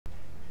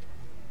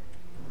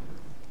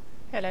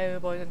Hello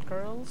boys and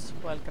girls,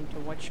 welcome to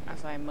watch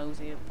as I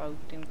mosey about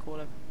in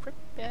Call of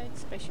Pripyat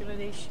Special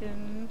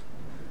Edition.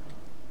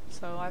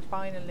 So I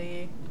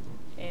finally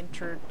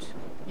entered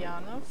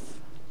Yanov.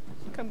 I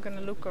think I'm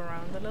gonna look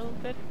around a little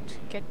bit,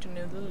 get to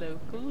know the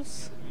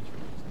locals.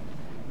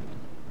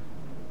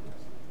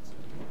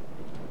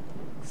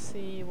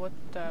 See what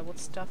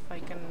stuff I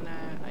can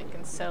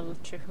sell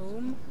to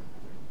whom.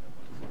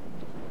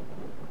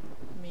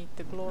 Meet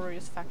the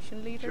glorious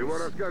faction leaders. Чего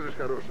расскажешь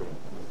хорошего?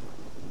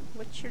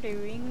 What you're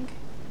doing?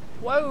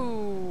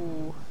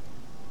 Whoa!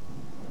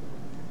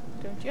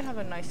 Don't you have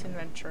a nice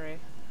inventory?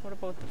 What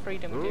about the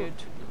freedom, dude?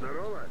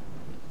 Здорово.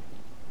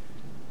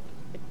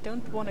 I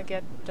don't want to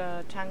get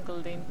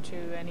tangled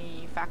into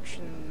any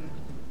faction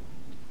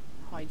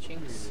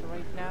hijinks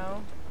right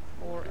now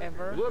or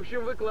ever. В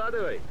общем,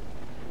 выкладывай.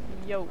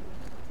 Yo.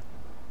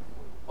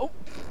 Oh.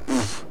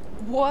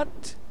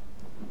 What?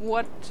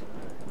 What?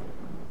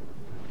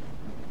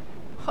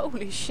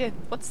 Holy shit.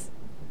 What's...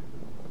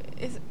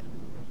 Is...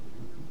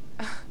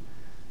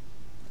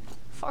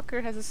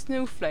 Fucker has a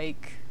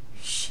snowflake.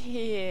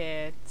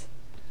 Shit.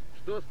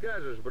 Что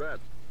скажешь, брат?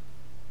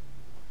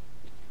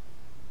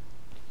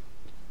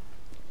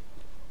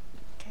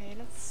 Okay,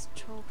 let's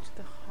talk to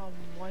the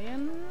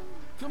Hawaiian.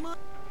 Come on.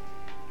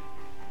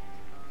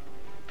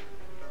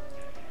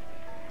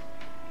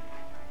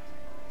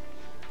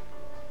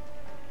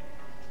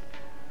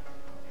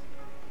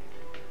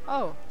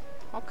 Oh,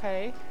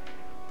 okay.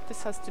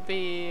 This has to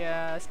be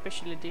a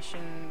special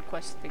edition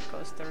quest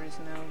because there is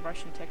no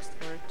Russian text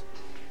for it.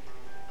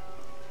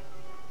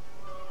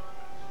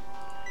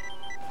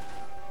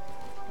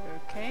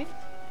 Okay.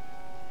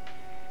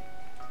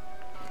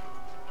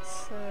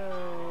 So,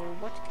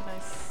 what can I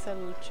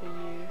sell to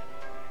you?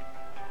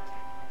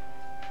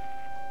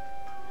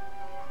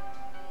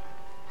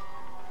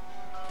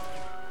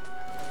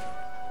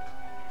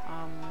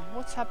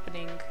 What's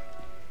happening?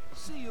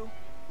 See you.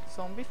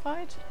 Zombie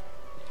fight?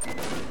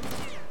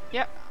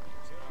 Yeah.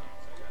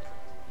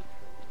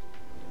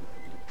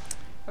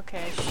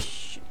 Okay,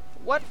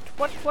 what?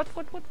 What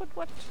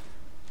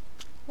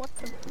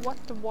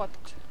the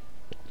what?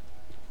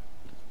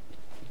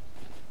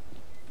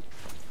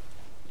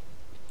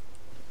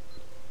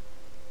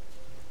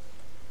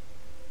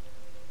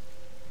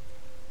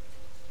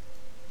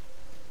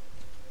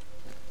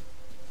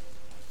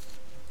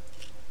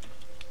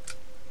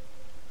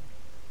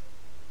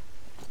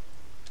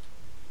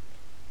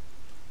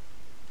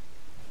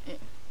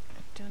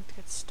 Don't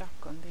get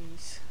stuck on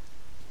these.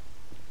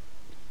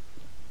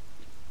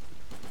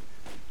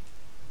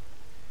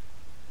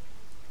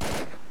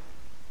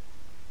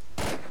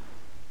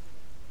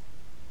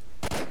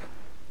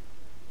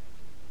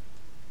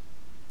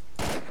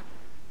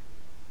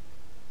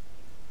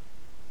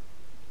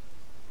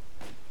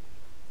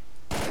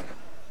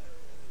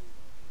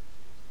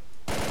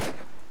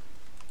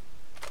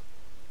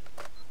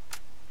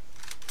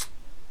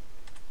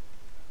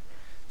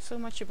 So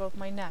much about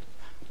my nap.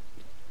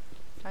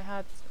 I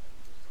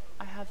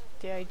had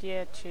the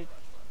idea to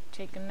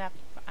take a nap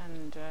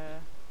and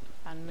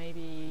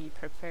maybe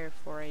prepare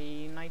for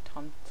a night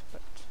hunt,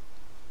 but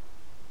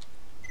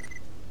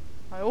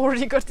I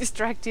already got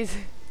distracted.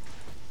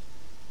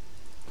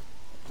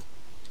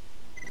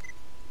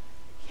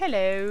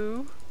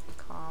 Hello,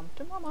 come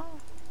to mama.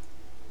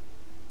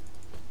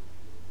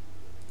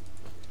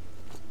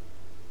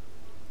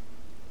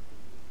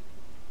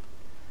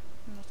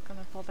 I'm not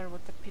gonna bother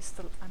with the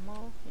pistol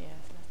ammo.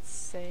 Yes, let's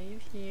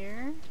save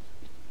here.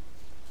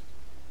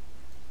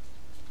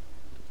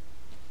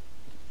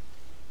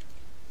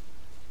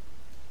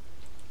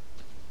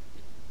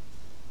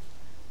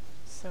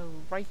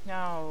 So right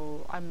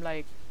now I'm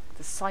like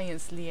the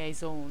science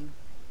liaison.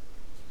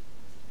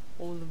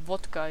 All the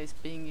vodka is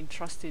being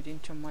entrusted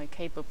into my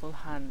capable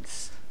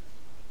hands.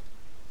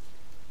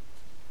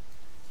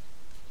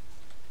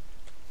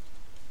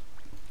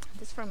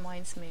 This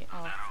reminds me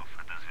of... Здоров,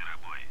 это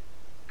Зверобой.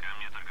 Ко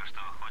мне только что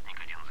охотник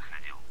один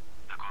заходил.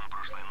 Так он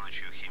прошлой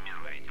ночью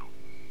химеру видел.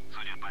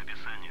 Судя по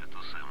описанию,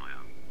 ту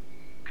самую.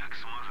 Как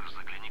сможешь,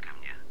 загляни ко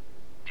мне.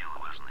 Дело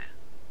важное.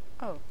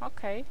 Oh,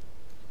 okay.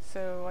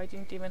 So I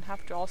didn't even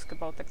have to ask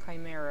about the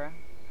chimera.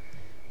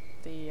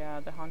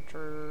 The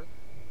hunter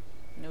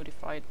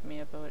notified me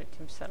about it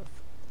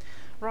himself.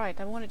 Right,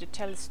 I wanted to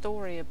tell a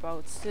story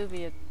about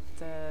Soviet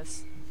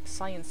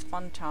science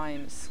fun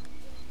times.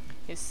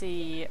 You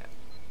see,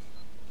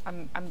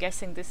 I'm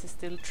guessing this is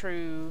still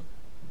true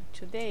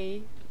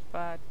today,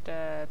 but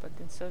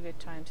in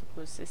Soviet times it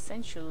was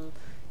essential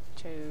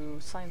to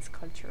science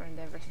culture and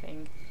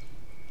everything.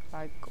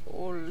 Like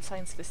all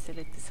science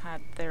facilities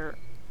had their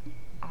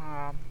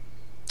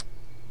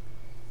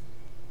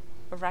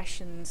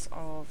rations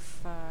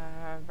of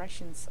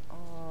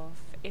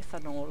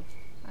ethanol,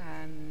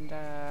 and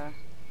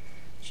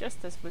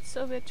just as with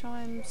Soviet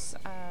times,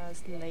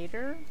 as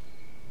later,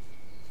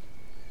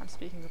 I'm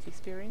speaking of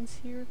experience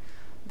here,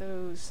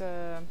 those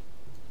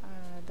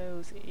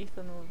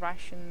ethanol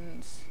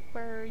rations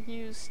were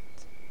used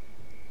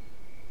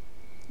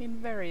in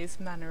various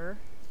manner,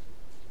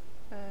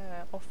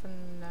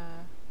 often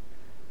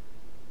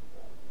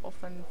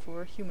often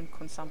for human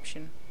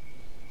consumption.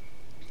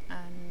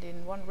 And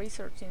in one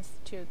research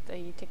institute,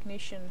 the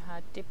technician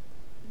had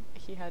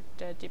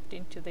dipped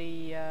into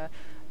the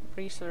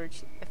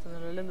research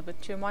ethanol a little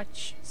bit too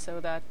much,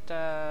 so that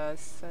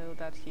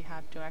he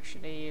had to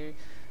actually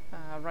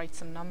write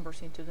some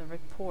numbers into the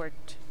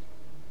report.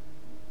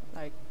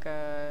 Like,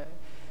 I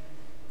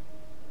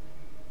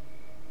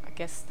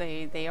guess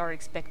they are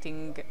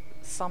expecting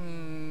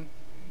some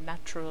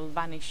natural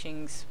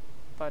vanishings,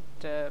 but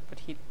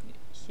he'd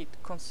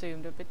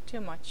consumed a bit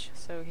too much,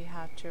 so he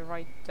had to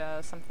write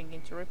something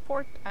into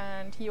report,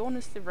 and he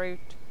honestly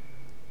wrote,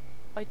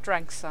 "I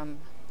drank some,"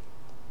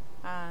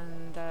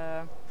 and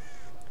the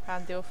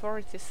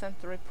authorities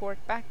sent the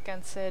report back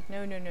and said,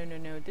 no,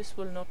 this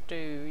will not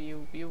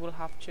do. You will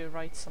have to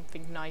write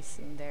something nice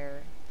in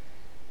there.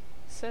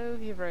 So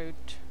he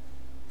wrote,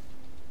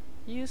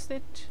 "Used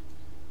it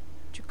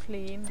to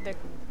clean the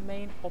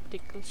main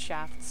optical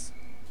shafts,"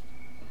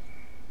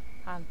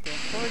 and the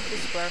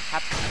authorities were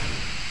happy.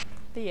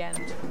 The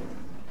end.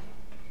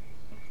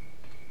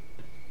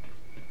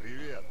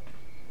 Привет.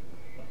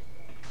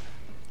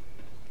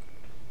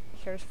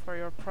 Here's for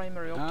your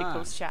primary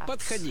optical shafts.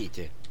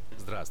 Подходите.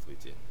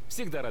 Здравствуйте.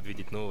 Всегда рад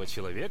видеть нового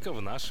человека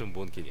в нашем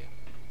бункере.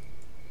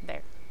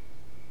 There.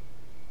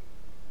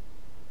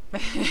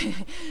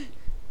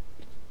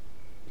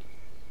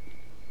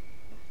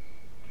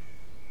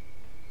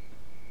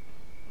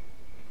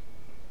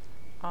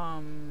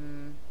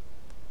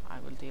 I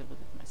will deal with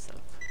it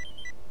myself.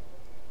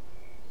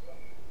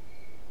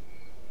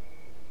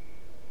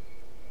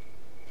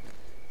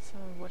 So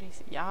what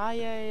is it?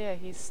 Yeah,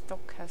 his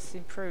stock has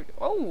improved.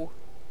 Oh!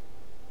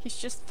 He's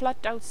just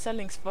flat out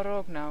selling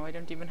Svarog now. I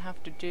don't even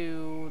have to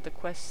do the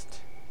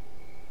quest.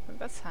 Well,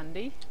 that's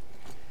handy.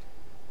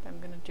 I'm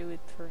gonna do it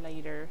for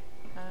later.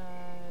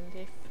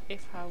 And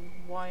if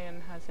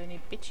Hawaiian has any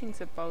bitchings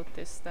about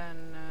this,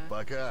 then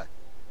Пока.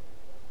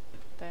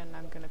 then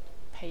I'm gonna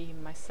pay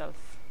him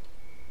myself.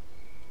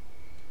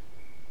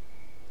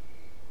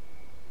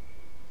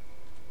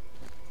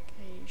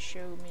 Okay,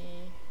 show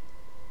me.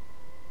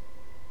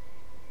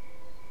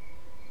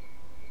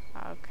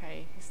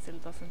 Okay, he still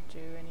doesn't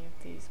do any of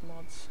these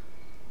mods.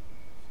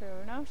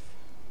 Fair enough.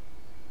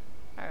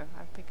 Oh,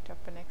 I picked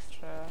up an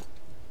extra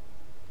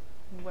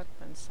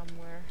weapon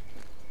somewhere.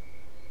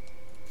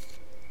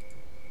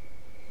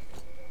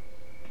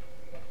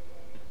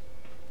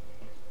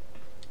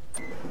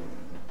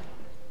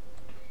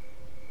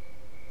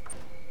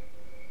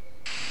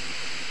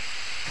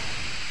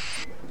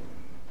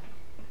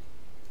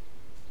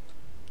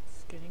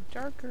 It's getting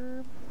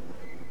darker.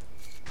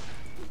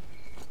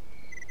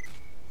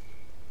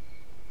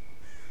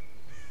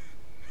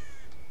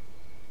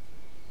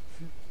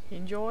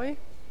 Enjoy.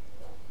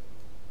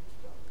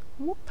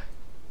 Whoop.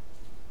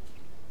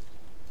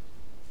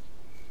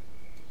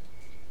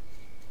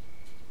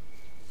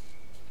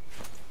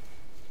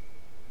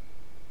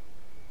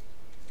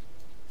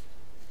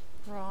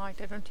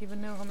 Right, I don't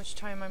even know how much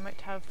time I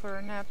might have for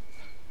a nap.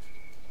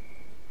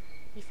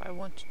 If I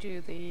want to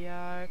do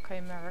the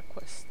Chimera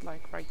quest,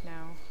 like right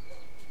now.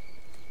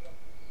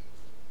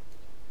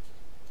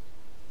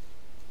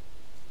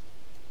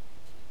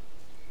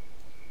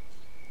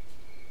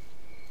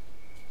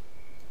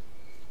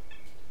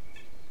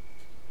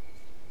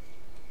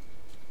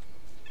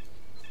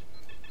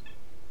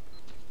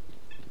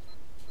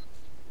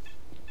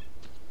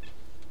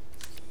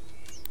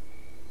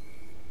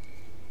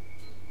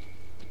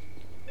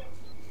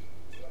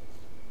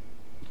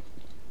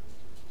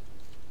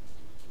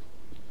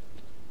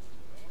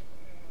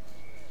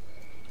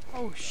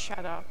 Oh,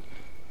 shut up.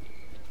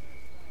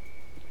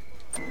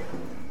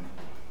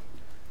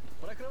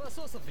 Про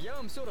кровососов я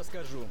вам все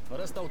расскажу,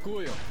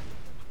 растолкую.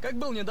 Как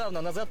был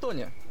недавно на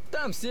Затоне,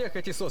 там всех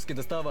эти соски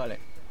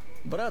доставали.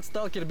 Брат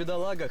Сталкер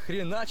бедолага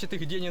хреначит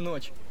их день и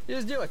ночь, и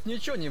сделать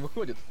ничего не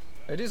выходит.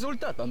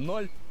 Результата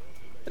ноль.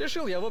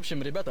 Решил я, в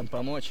общем, ребятам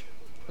помочь.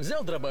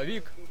 Взял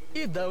дробовик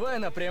и давай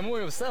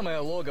напрямую в самое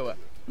логово,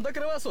 до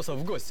кровососов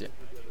в гости.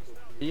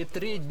 И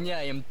 3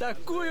 дня им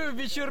такую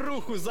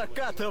вечеруху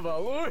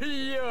закатывал,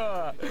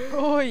 ой-ё!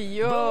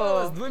 Ой-ё!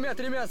 Бывало, с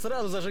 2-3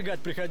 сразу зажигать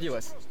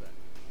приходилось.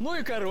 Ну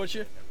и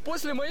короче,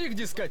 после моих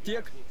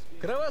дискотек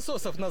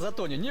кровососов на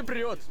Затоне не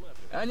прет.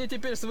 Они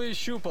теперь свои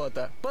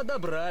щупала-то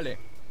подобрали.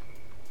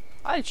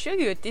 I'll show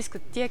you a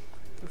discotheque,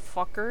 you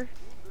fucker.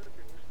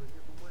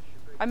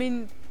 I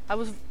mean, I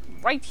was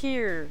right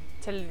here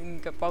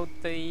telling about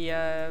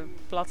the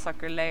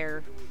bloodsucker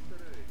lair.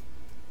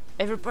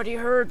 Everybody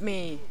heard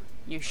me,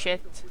 you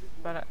shit.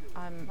 But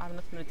I'm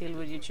not gonna deal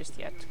with you just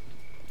yet.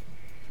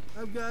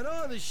 I've got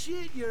all the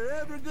shit you're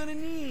ever gonna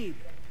need.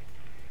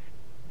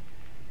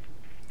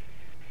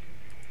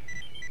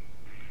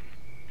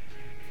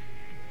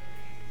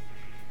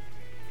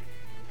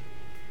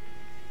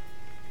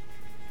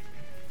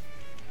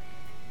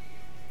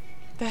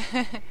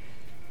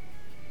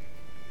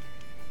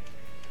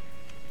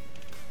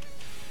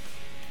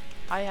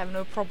 I have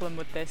no problem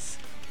with this.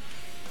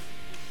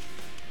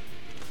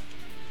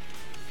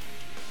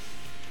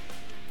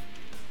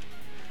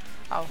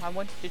 Oh, I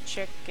wanted to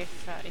check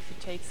if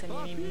it takes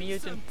any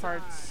mutant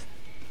parts.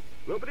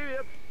 Ну,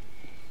 привет.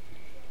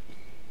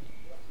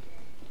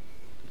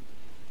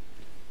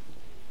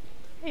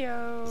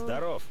 Heyo.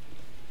 Здоров.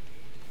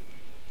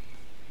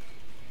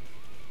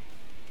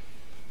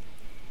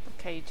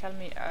 Okay, tell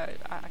me.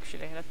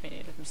 Actually, let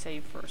me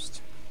save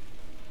first.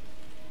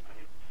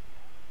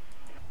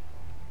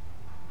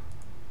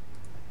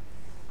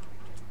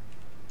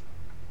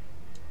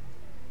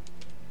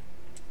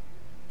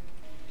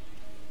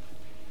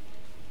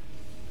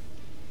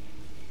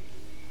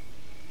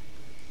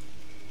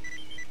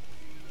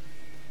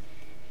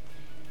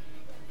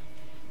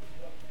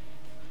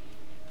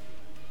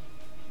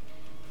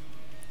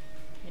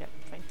 Yep,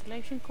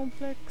 ventilation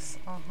complex.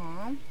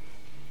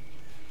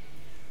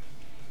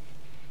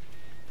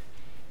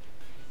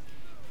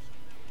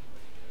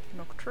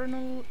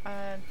 Nocturnal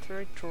and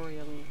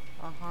territorial.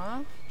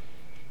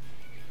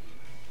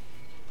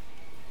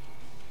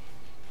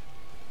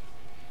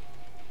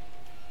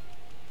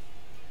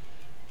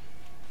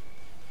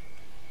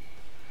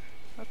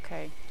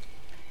 Okay.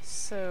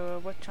 So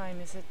what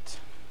time is it?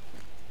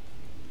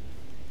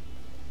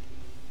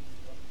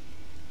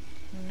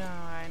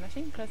 9. I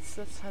think let's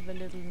have a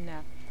little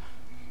nap.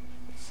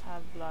 Let's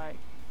have like,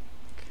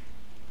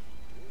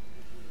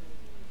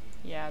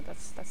 yeah,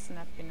 that's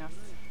nap enough.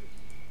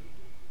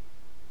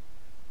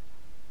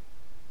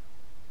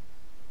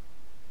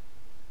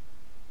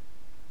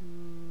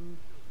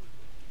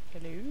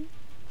 Hello.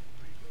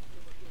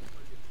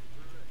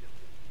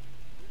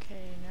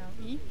 Okay, now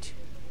eat.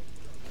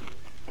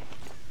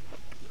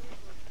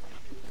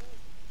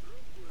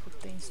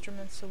 Put the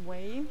instruments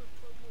away.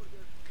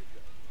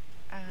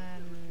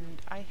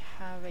 And I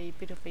have a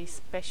bit of a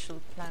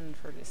special plan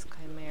for this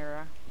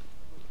chimera.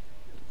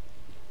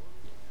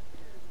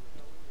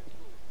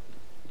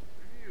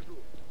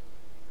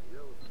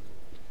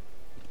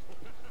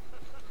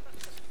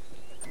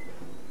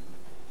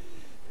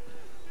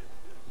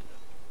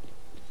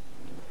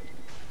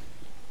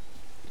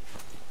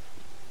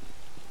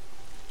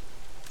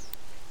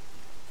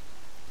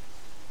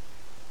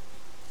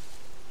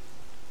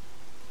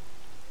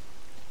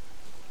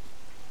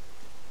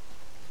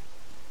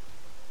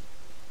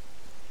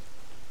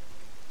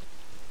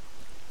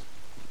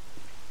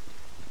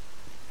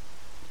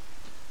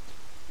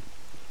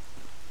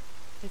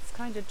 It's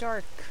kind of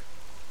dark.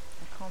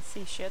 I can't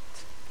see shit.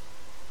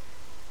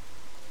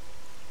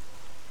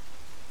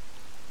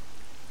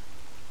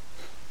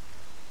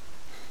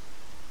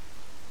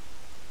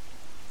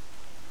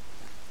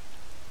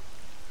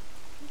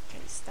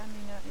 Okay,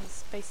 stamina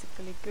is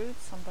basically good.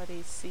 Somebody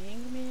is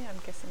seeing me. I'm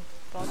guessing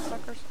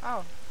bloodsuckers.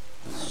 Oh,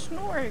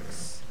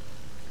 snorks!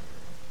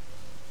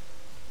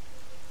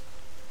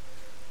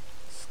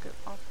 Let's go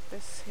up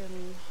this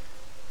hill.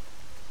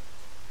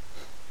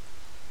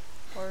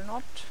 Or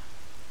not.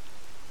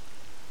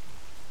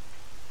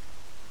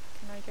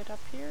 Can I get up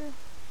here?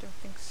 Don't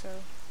think so.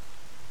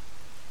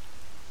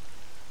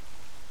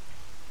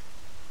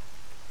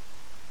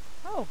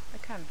 Oh, I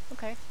can.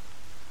 Okay.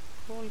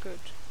 All good.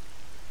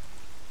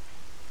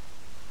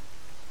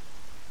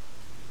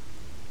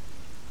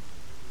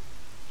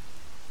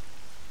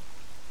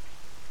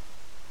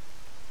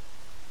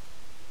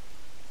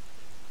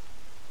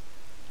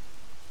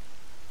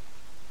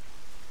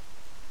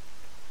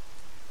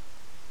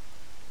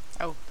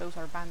 Oh, those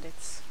are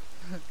bandits.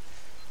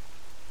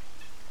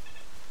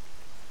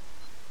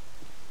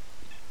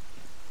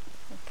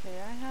 Okay,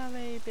 I have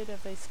a bit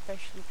of a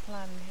special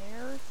plan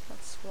here.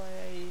 That's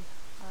why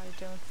I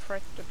don't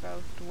fret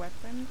about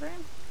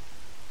weaponry.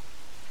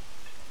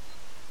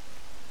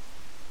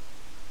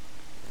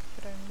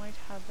 But I might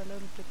have a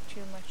little bit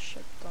too much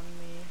shit on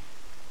me.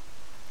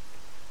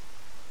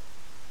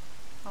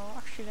 Oh,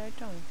 actually I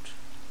don't.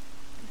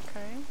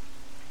 Okay.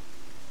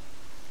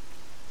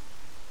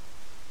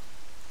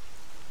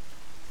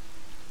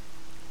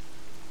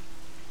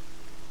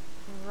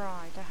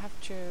 Right, I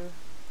have to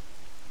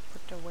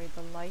put away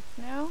the light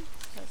now.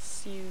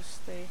 Let's use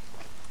the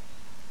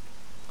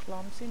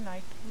clumsy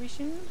night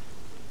vision.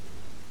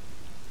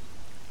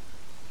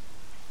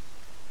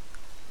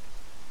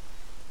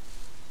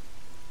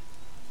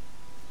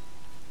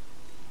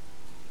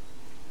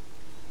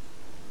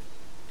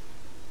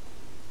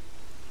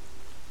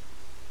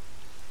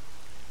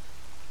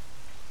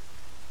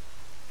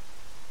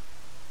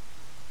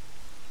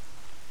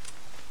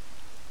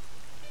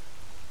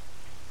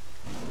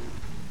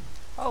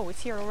 Oh,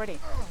 it's here already.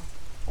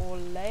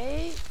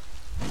 Olay.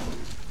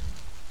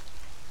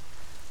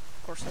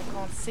 Of course I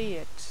can't see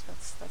it.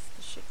 That's the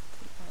shit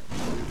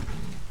part.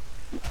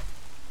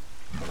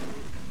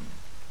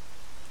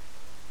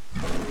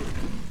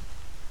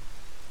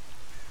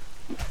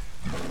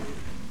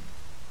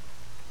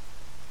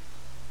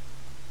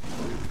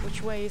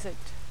 Which way is it?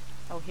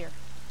 Oh, here.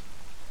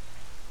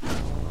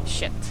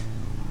 Shit.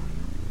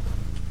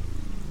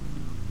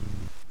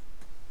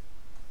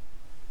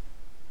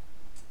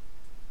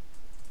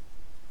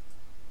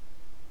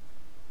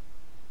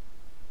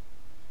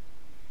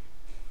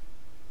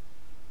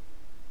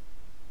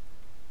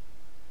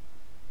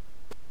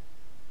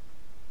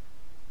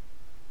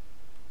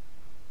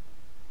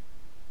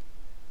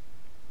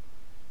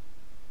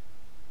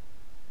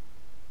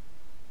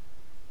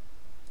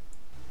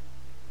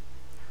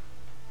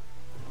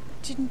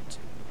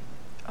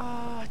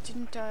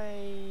 didn't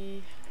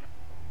I?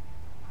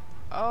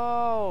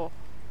 Oh,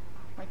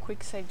 my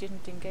quick save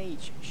didn't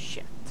engage.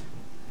 Shit.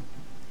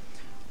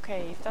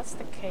 Okay, if that's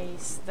the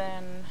case,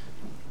 then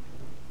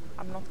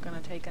I'm not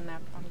gonna take a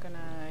nap. I'm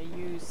gonna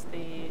use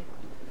the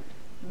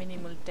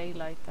minimal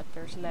daylight that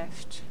there's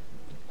left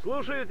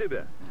Слушаю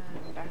тебя.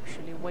 and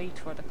actually wait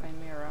for the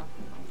Chimera out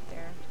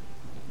there.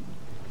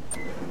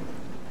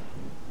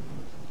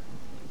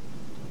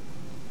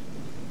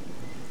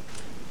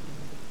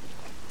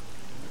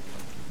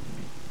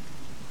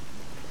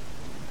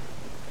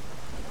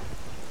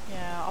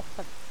 Yeah,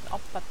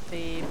 up at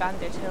the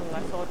Bandit Hill,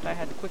 I thought I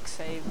had quick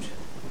saved.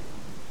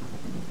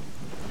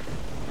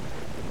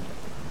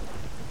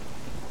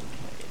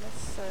 Okay,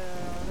 let's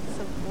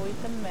avoid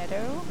the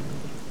meadow.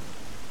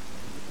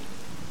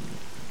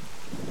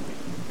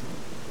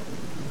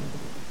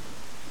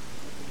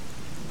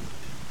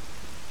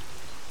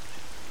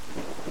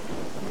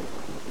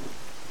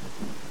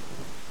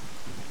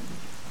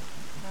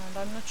 And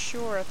I'm not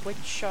sure at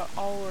which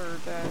hour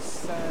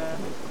does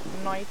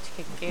night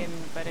kick in,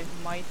 but it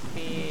might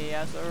be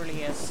as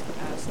early as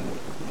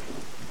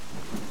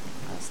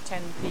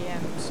 10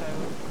 p.m. So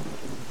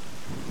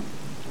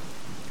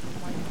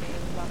might be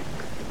luck.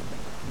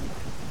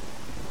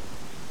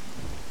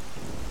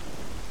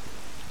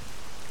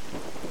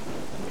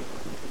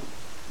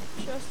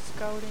 Just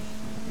scouting.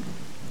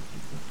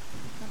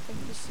 Nothing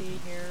to see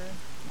here.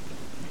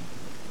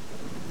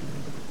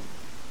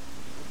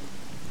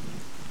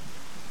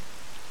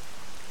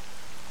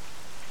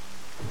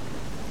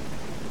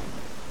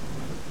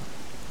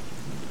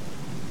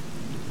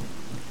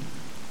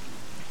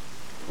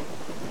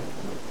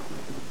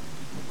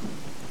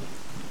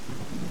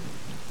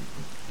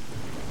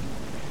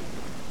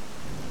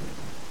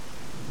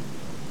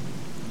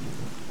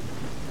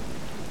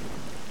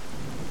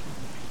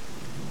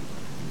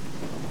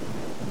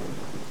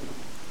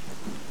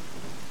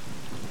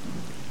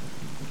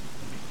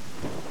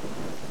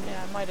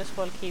 Might as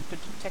well keep the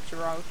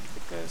detector out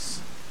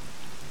because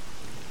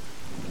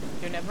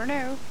you never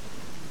know.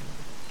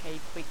 Okay,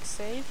 quick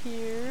save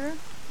here.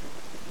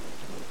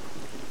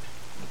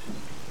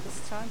 This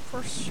time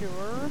for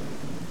sure.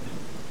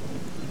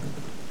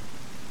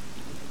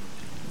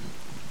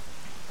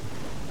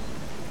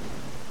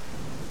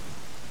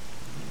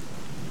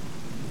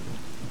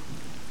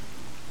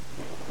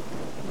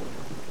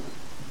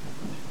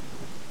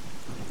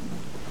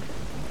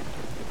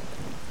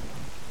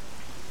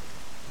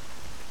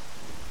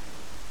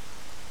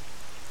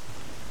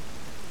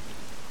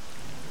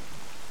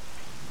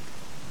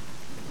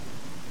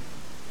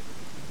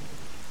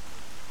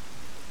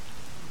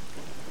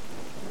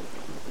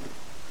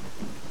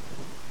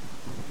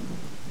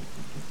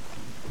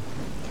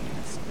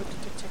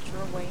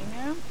 Away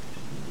now.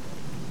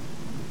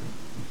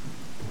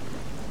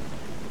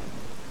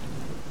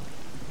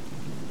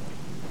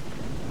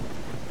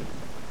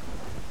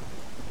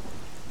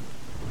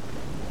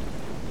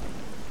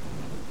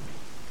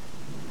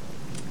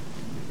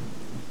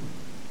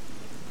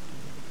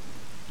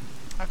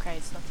 Okay,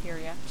 it's not here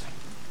yet.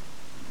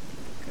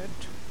 Good.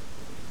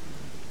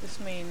 This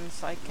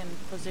means I can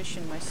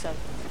position myself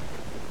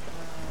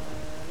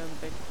a little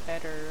bit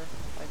better.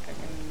 Like I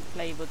can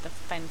play with the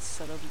fence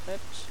a little bit.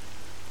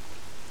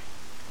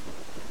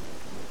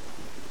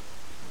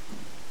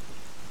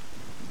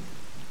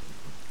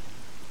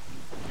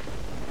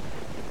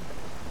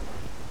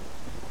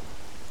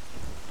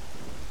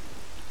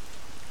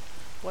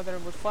 Whether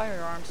with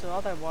firearms or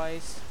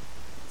otherwise,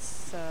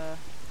 it's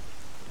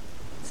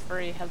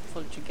very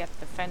helpful to get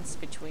the fence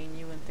between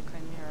you and the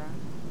Chimera.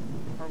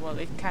 Or well,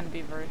 it can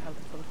be very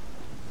helpful.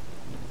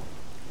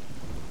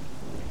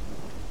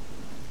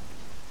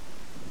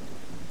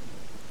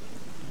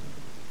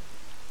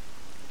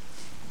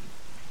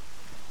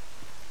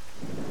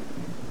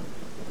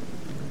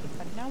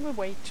 But now we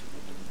wait.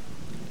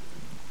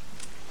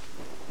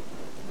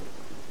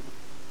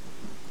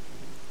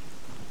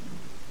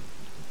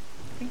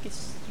 I think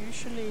it's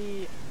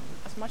usually,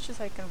 as much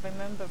as I can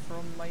remember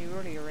from my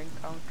earlier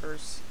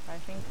encounters, I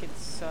think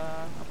it's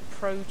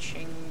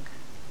approaching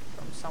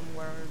from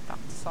somewhere that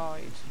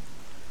side.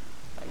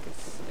 Like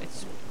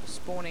it's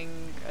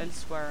spawning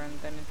elsewhere and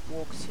then it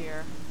walks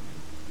here.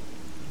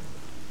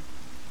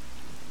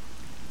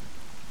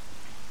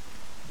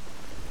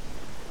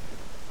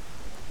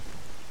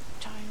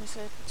 What time is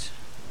it?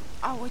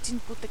 Oh, I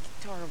didn't put the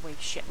guitar away,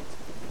 shit.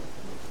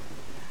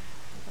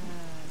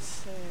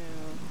 So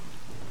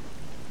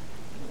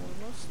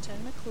almost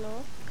 10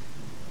 o'clock.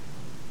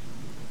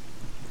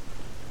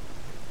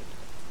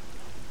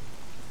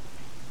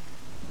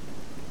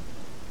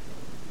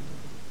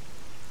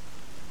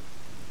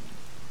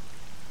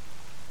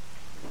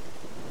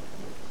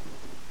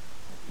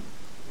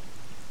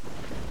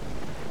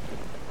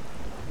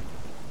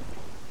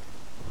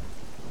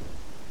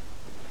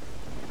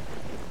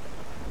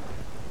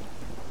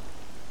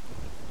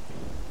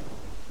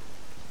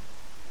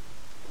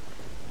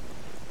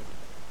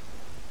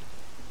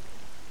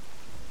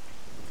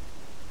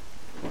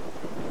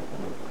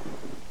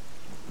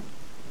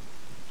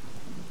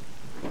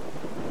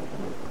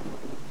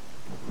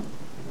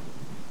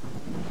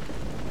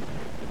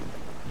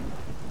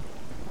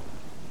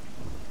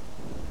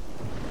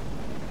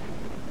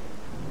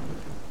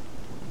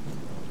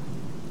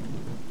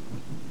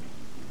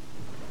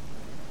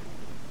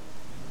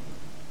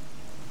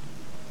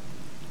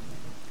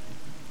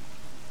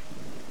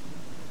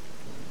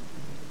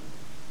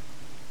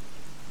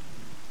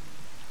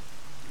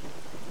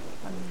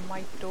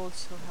 might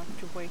also have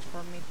to wait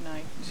for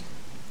midnight.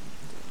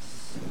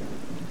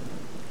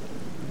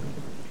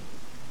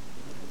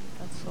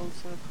 That's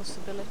also a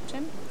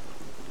possibility.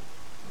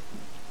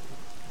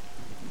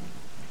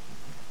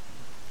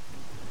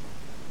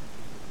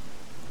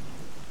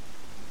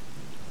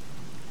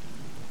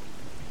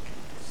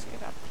 Let's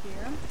get up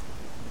here.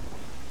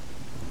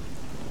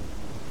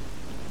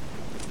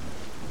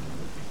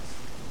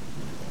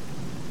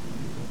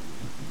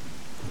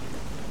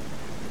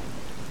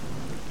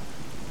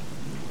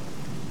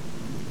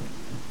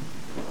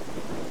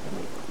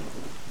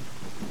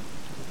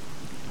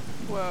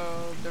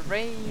 Whoa, the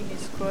rain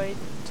is quite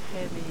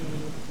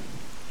heavy.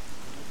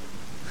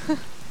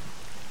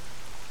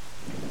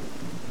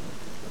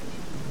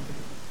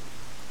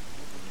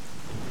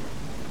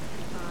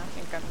 I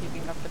think I'm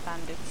picking up the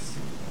bandits.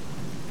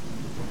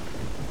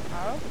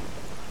 Oh?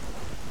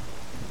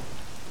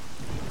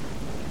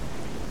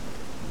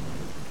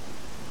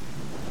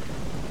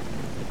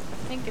 I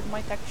think it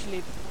might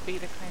actually be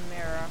the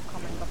Chimera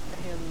coming up the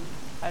hill.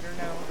 I don't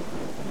know.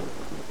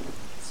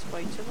 Let's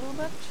wait a little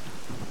bit.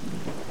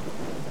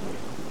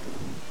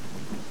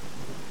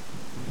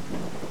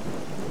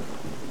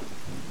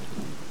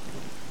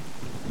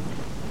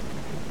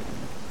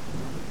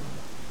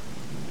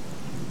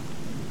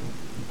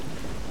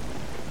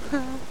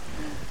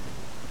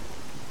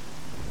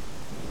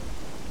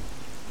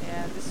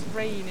 Yeah, this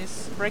rain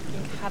is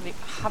wreaking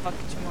havoc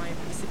to my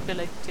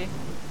visibility.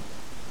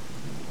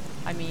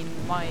 I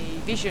mean, my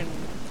vision.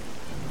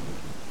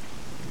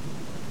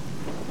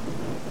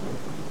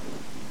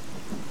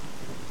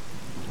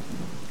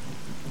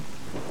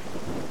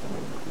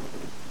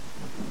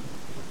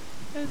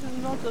 This is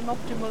not an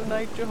optimal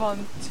night to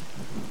hunt.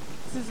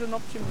 This is an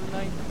optimal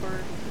night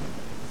for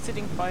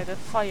sitting by the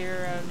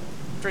fire and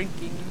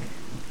drinking.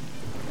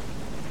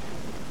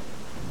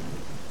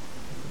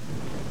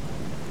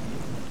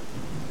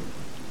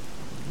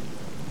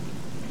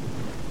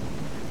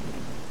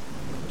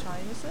 What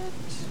time is it?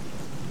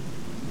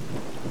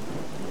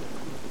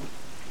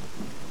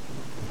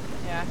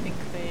 Yeah, I think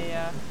the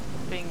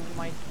thing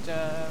might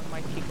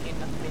kick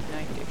in at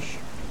midnight-ish.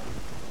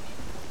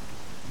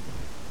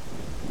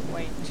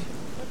 Wait.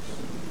 Oops.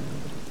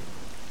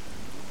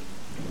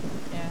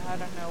 Yeah, I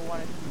don't know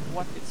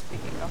what it's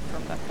picking up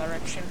from that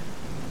direction.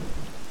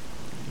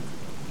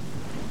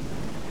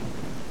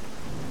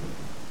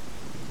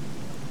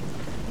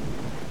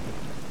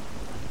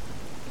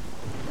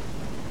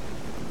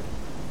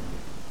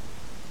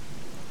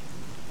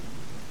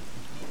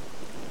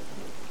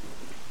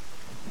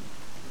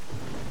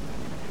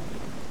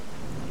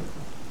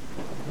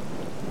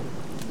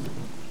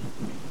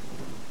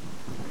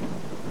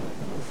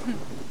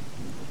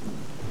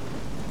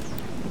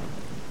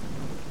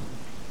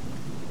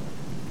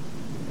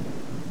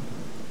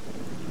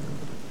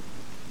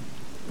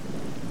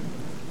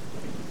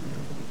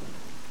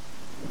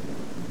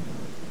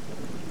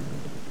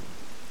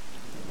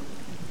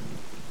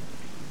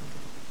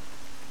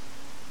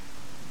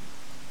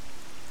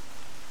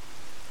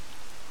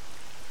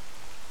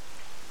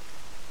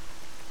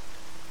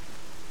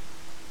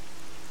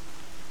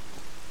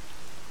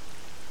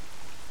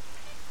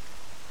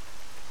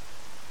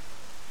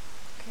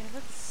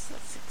 Let's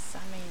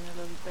examine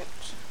a little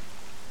bit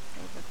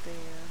over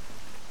there.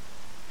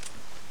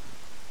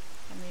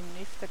 I mean,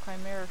 if the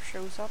Chimera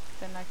shows up,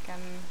 then I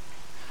can.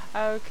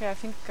 Okay, I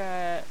think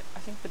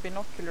the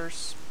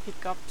binoculars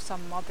pick up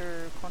some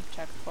other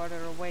contact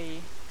farther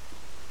away.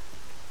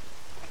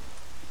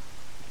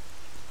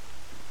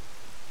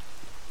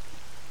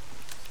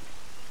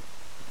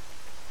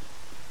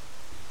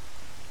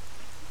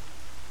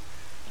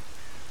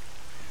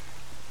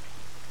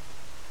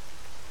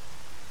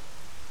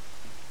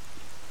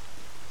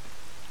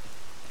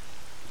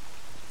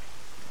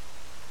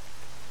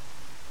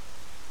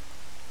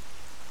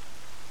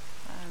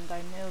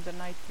 I know the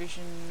night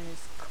vision is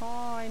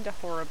kinda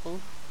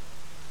horrible.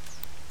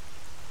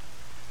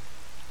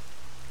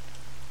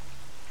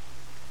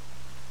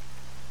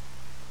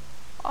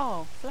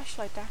 Oh,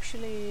 flashlight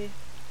actually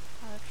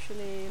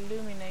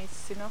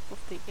illuminates enough of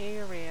the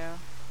area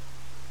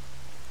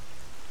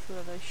so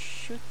that I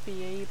should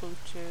be able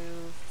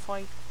to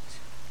fight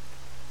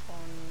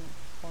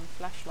on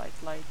flashlight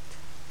light.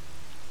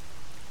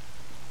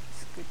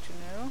 It's good to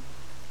know.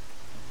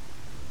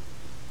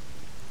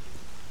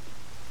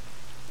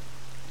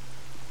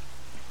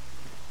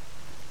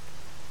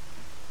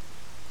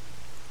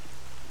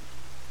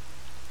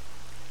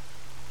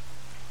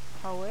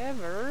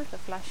 However, the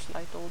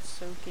flashlight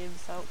also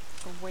gives out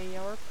away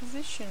our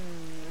position,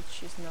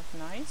 which is not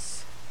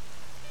nice.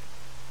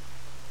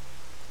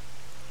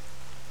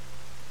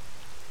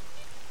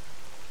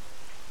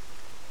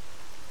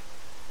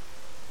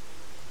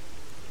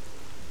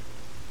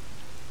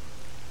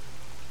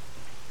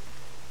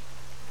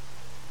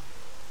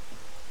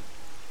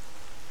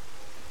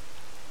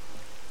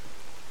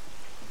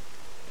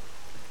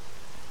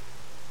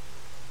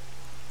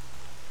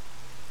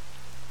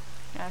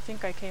 I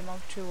think I came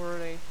out too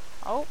early.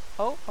 Oh.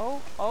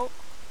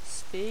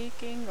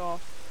 Speaking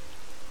of.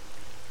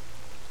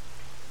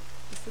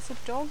 Is this a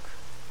dog?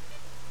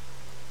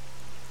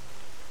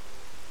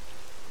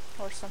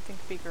 Or something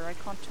bigger, I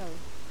can't tell.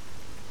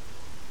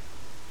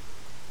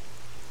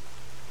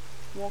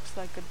 Walks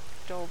like a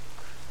dog.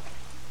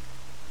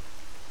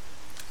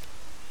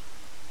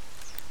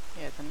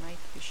 Yeah, the night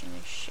vision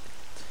is shit.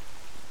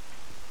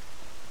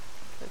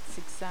 Let's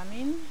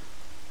examine.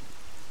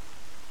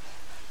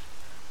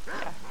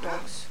 Yeah,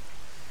 dogs.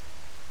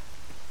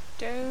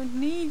 Don't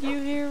need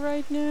you here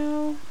right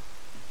now.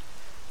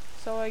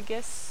 So I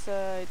guess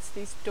it's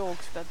these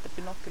dogs that the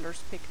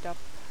binoculars picked up.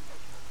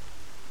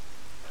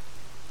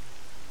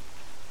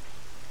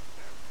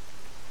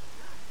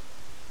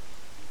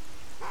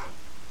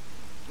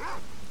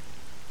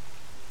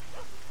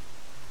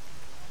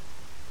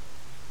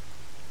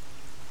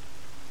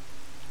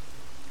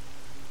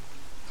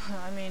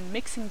 I mean,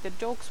 mixing the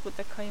dogs with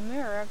the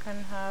Chimera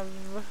can have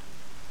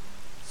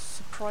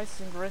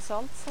surprising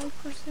results, I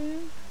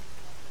presume.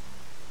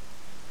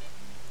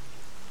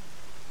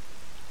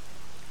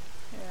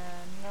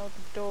 Yeah, now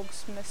the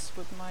dogs mess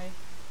with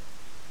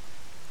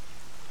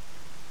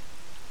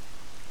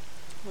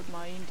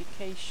my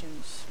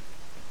indications.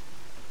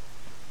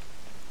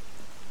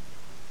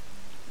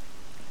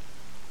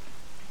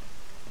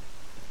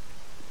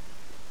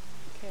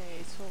 Okay,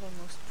 it's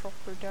almost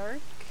proper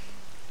dark.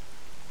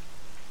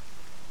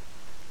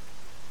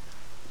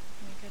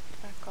 Let me get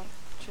back up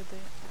to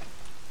the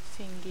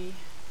thingy.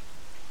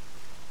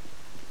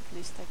 At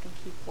least I can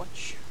keep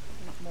watch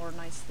more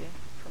nicely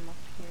from up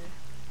here.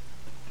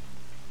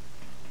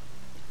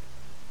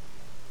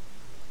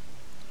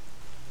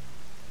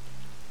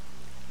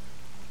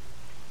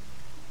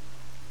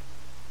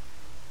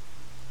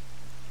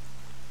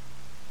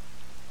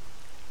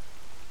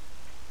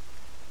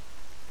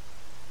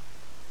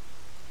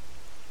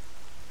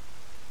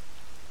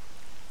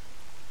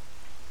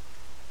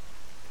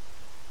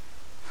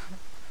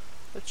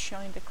 Let's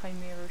shine the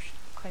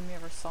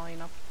Chimera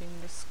sign up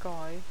in the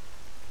sky.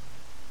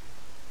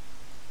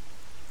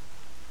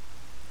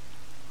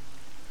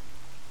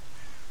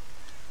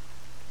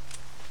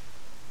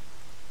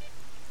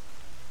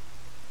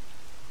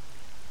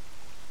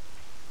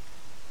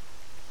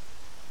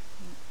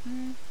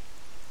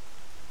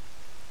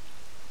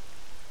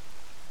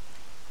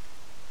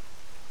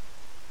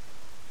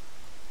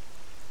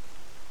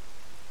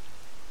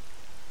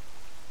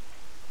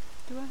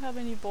 Do I have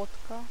any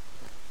vodka?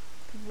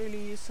 Could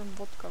really use some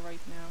vodka right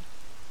now.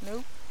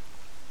 Nope.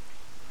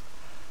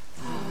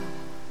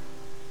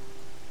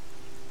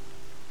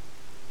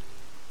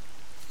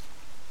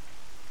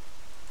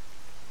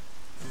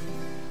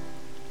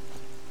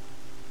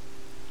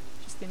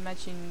 Just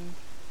imagine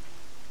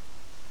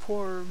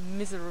poor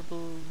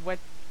miserable wet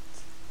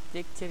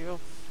Dictator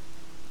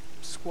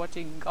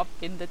squatting up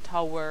in the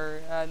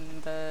tower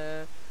and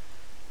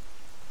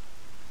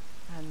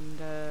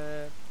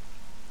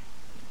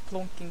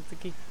plonking the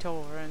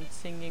guitar and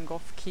singing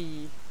off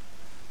key.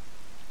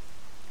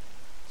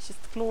 It's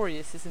just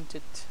glorious, isn't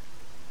it?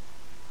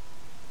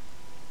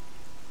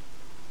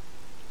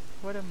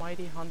 What a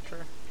mighty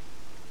hunter.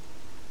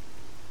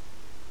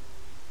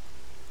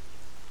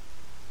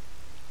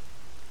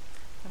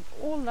 And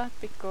all that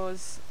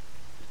because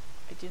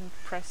I didn't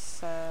press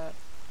the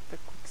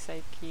quick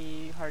save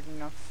key hard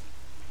enough.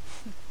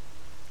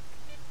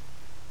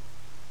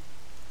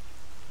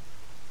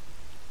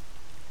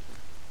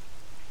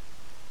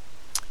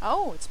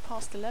 Oh, it's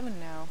past 11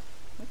 now.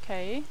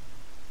 Okay.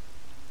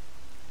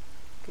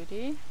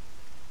 Goody.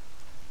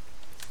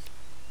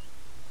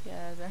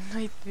 Yeah, the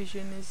night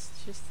vision is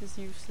just as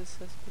useless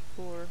as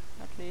before,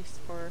 at least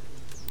for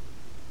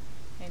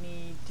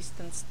any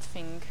distanced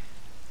thing.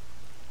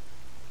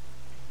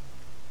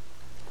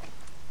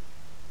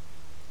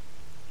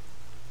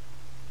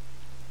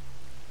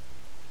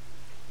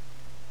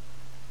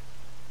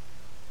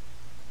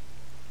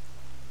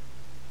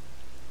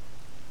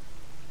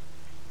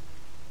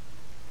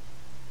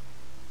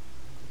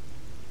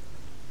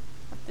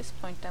 At this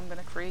point I'm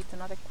gonna create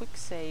another quick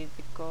save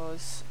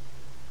because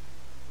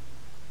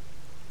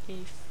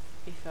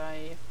if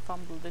I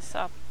fumble this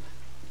up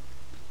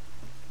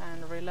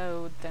and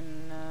reload,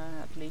 then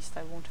at least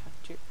I won't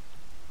have to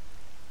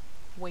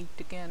wait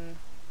again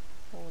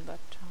all that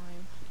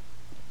time.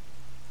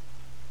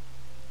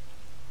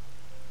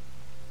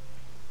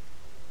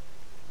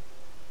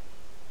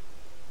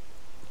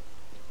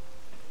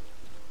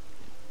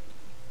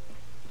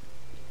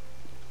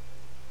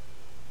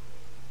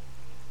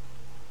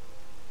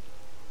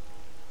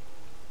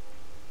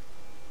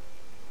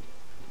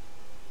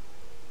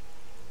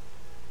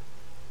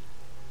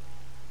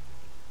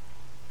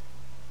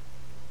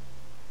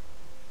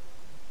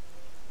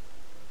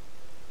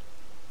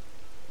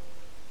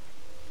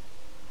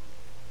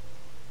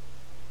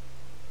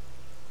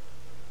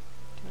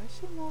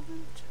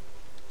 Movement,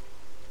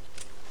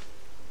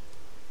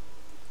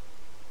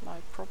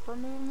 like proper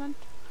movement.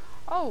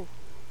 Oh,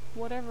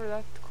 whatever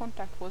that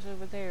contact was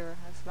over there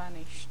has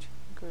vanished.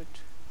 Good.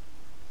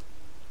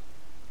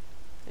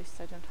 At least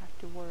I don't have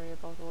to worry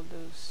about all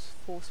those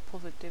false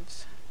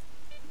positives.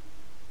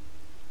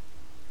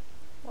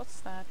 What's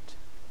that?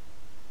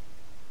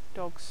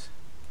 Dogs.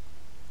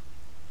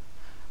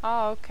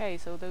 Ah, okay,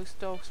 so those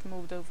dogs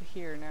moved over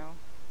here now.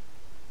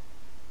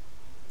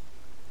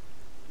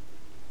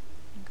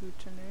 Good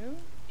to know.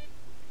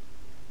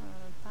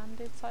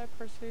 Bandits, I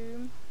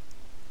presume.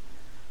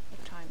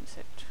 What time is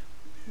it?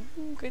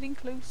 Ooh, getting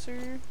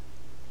closer.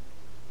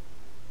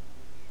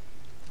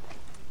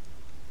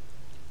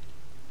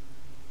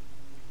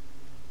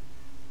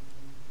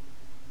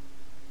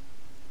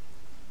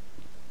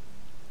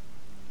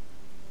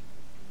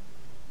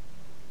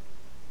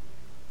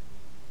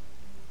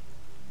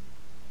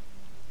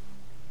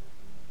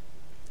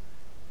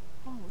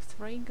 Oh, is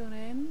the rain gonna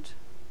end?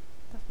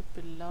 That would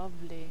be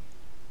lovely.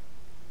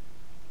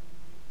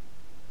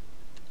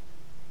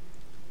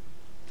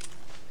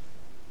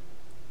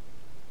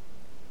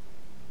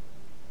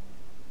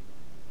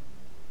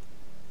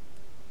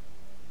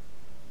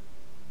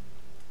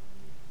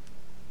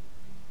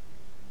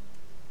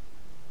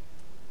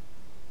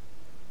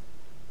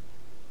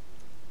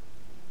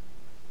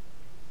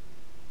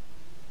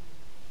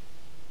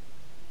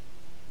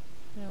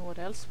 You know what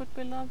else would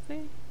be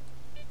lovely?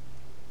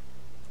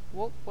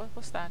 What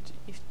was that?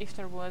 If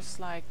there was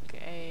like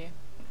a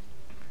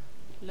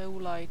low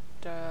light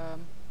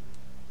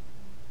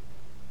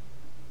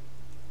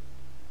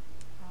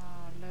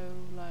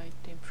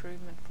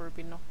improvement for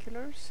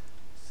binoculars,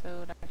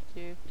 so that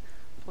you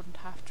wouldn't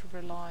have to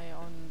rely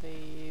on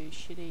the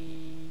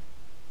shitty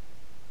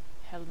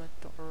helmet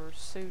or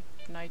suit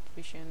night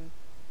vision,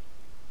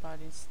 but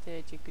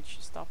instead you could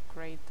just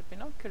upgrade the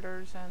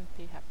binoculars and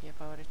be happy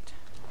about it.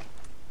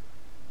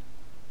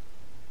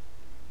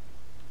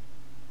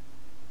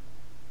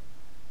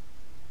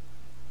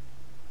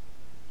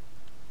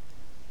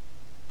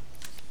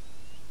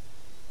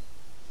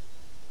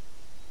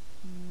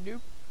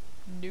 Nope,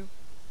 nope,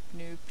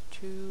 nope,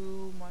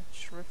 too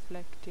much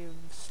reflective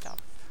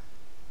stuff.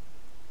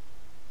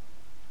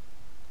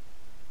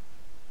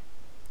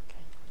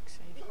 Okay, quick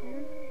save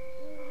here.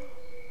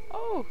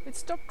 Oh, it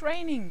stopped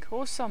raining!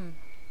 Awesome!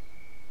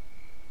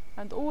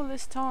 And all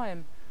this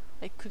time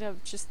I could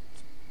have just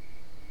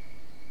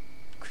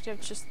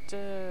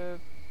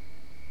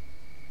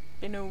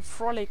you know,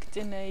 frolicked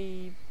in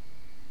a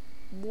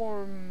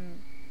warm-ish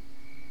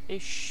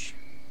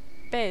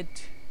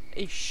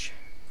bed-ish.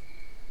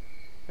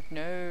 But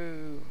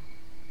no.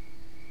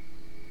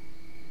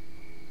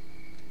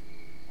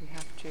 We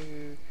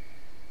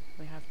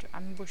have to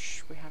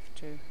ambush, we have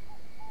to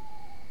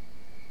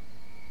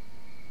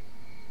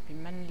be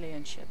manly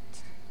and shit.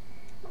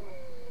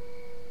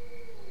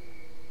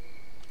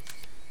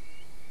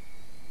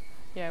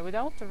 Yeah,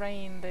 without the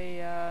rain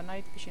the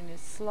night vision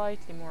is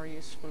slightly more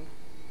useful.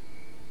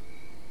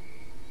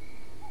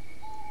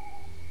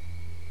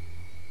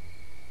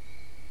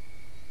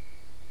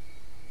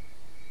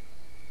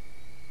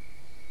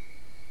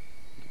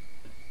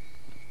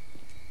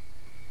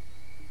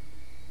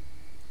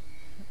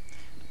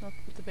 Not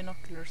with the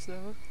binoculars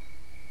though.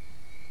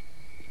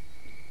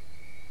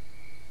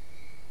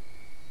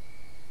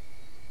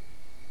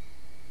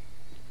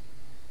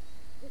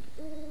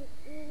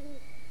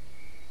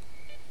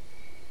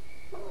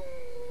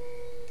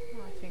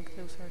 I think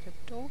those are the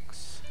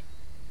dogs.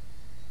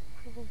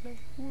 Probably.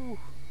 Ooh.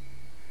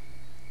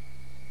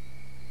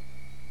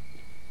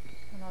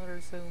 Another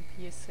zone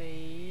PSA.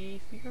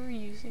 If you're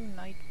using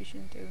night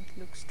vision, don't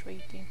look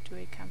straight into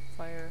a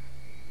campfire.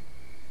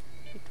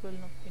 It will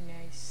not be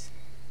nice.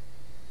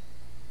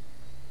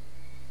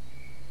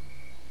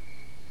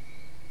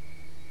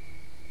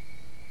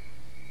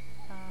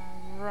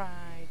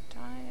 Right,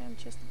 I am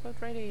just about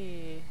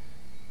ready.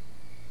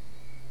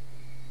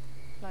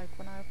 Like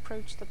when I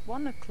approached at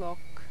 1 o'clock,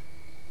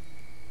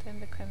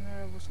 then the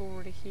camera was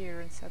already here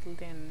and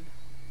settled in.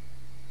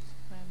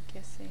 So I'm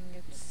guessing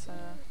it's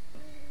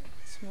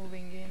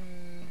moving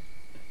in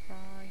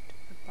right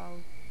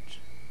about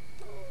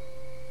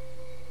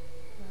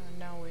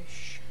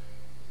now-ish.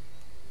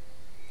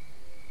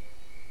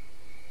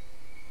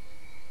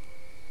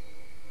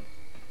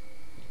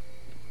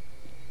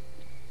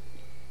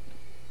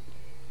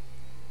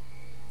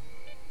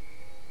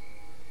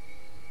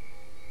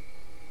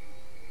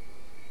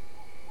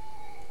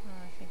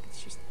 I think it's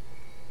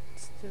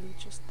still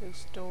just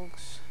those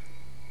dogs.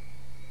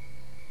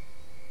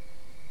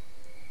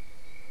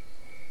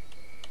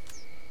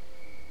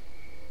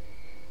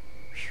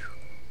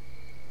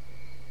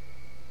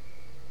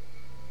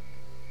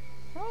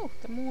 Oh,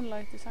 the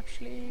moonlight is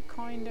actually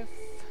kind of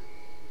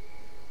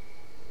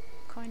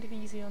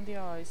easy on the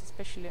eyes,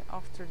 especially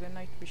after the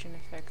night vision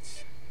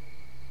effects.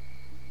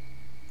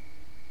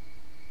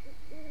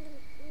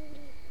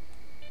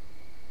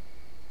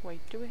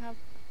 Wait, do we have...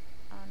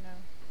 oh no,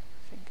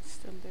 I think it's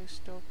still those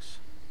dogs.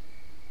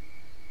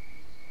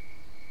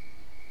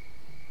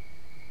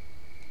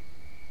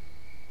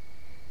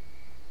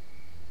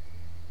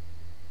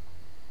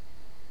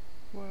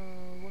 Whoa,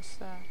 what's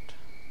that?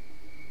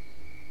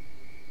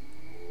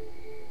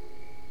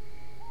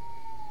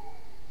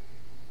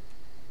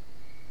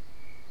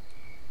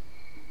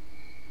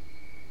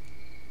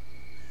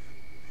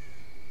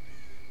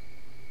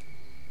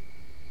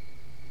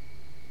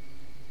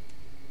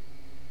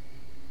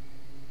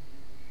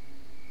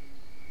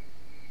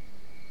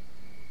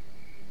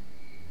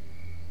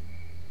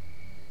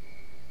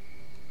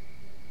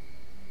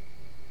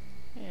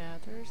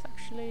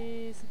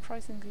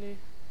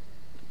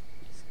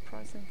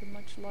 surprisingly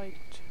much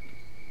light.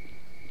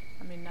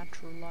 I mean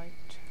natural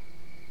light.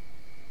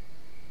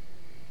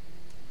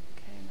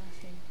 Okay,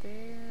 nothing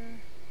there.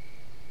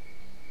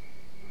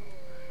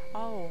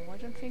 Oh, I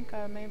don't think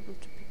I'm able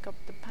to pick up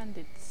the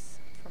bandits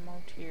from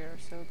out here,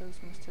 so those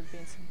must have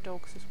been some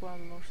dogs as well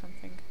or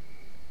something.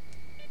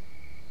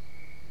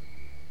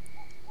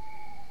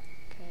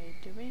 Okay,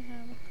 do we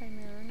have a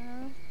chimera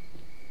now?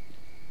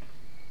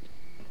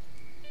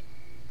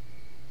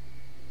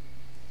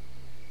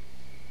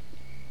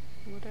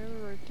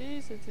 Whatever it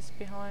is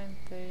behind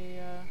the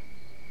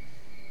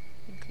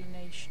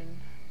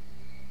inclination.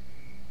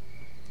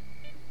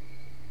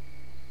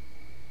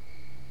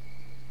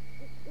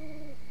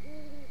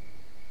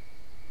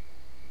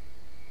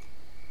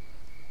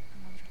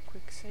 Another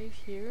quick save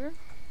here.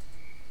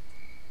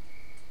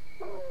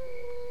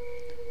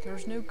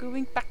 There's no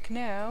going back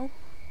now.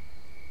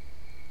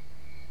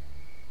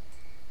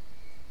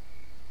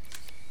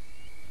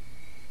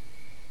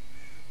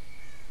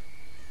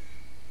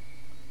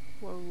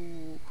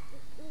 Whoa.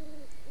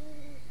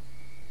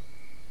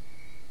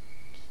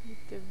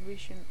 Keep the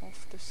vision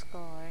off the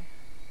sky.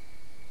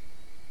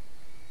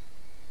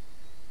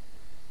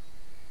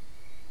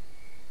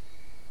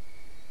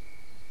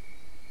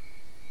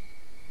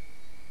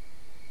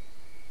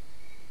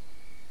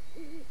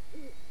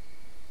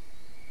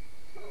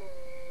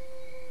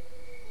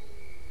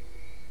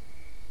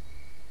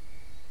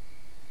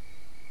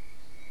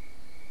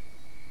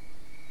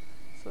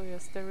 So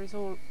yes, there is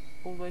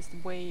always the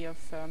way of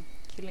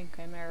killing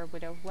chimera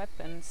without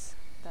weapons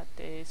that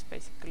is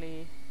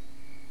basically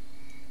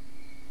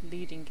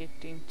leading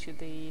it into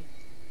the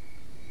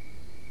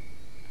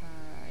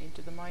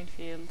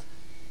minefield.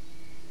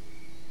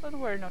 But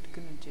we're not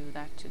gonna do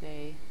that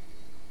today.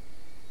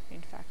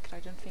 In fact, I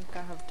don't think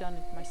I have done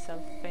it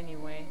myself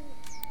anyway.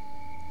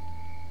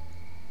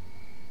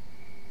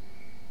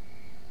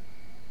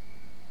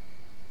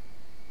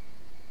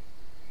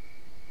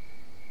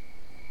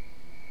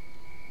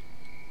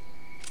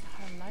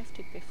 I have knifed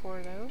it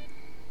before though.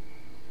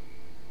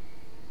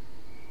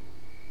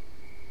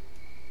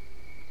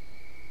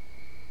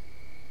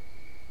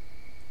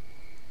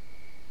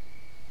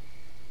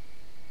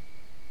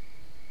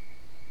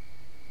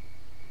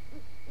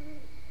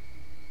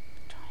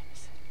 What time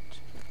is it?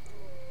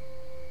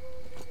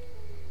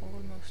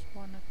 Almost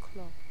 1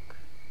 o'clock.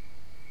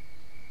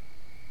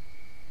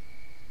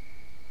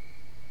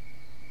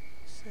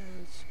 So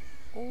it's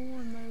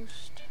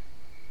almost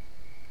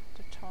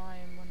the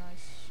time when I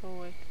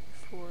saw it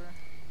before.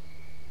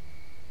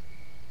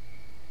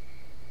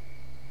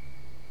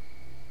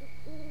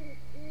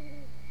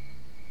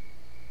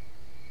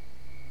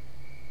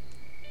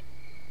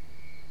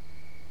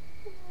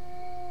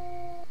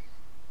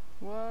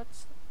 What?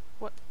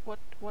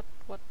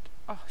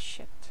 Oh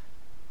shit.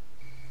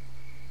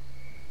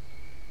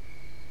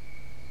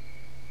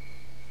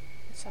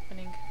 What's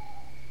happening?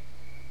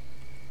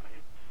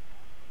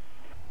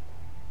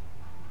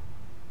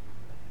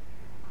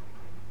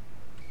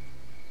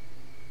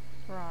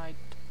 Right.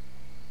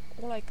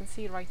 All I can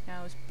see right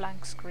now is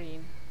blank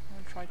screen.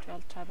 I'll try to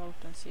alt-tab out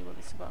and see what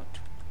it's about.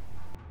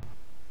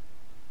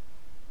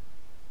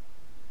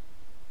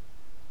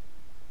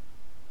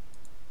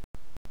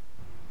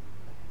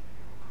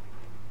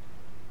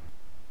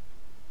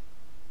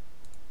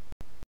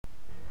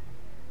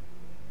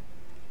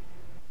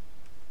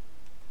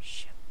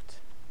 Shit.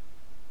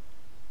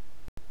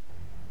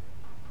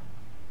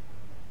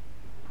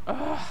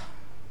 Ugh!